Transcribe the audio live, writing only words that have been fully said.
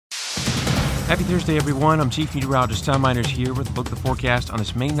Happy Thursday, everyone. I'm Chief Meteorologist Tom Miners here with a look at the forecast on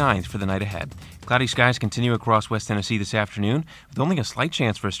this May 9th for the night ahead. Cloudy skies continue across West Tennessee this afternoon, with only a slight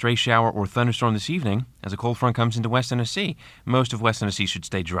chance for a stray shower or thunderstorm this evening as a cold front comes into West Tennessee. Most of West Tennessee should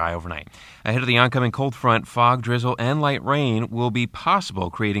stay dry overnight. Ahead of the oncoming cold front, fog, drizzle, and light rain will be possible,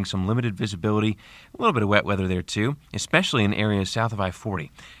 creating some limited visibility. A little bit of wet weather there, too, especially in areas south of I-40.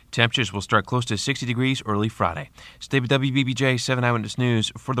 Temperatures will start close to 60 degrees early Friday. Stay with WBBJ 7 Eyewitness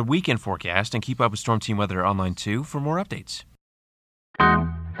News for the weekend forecast and keep up with Storm Team Weather Online 2 for more updates.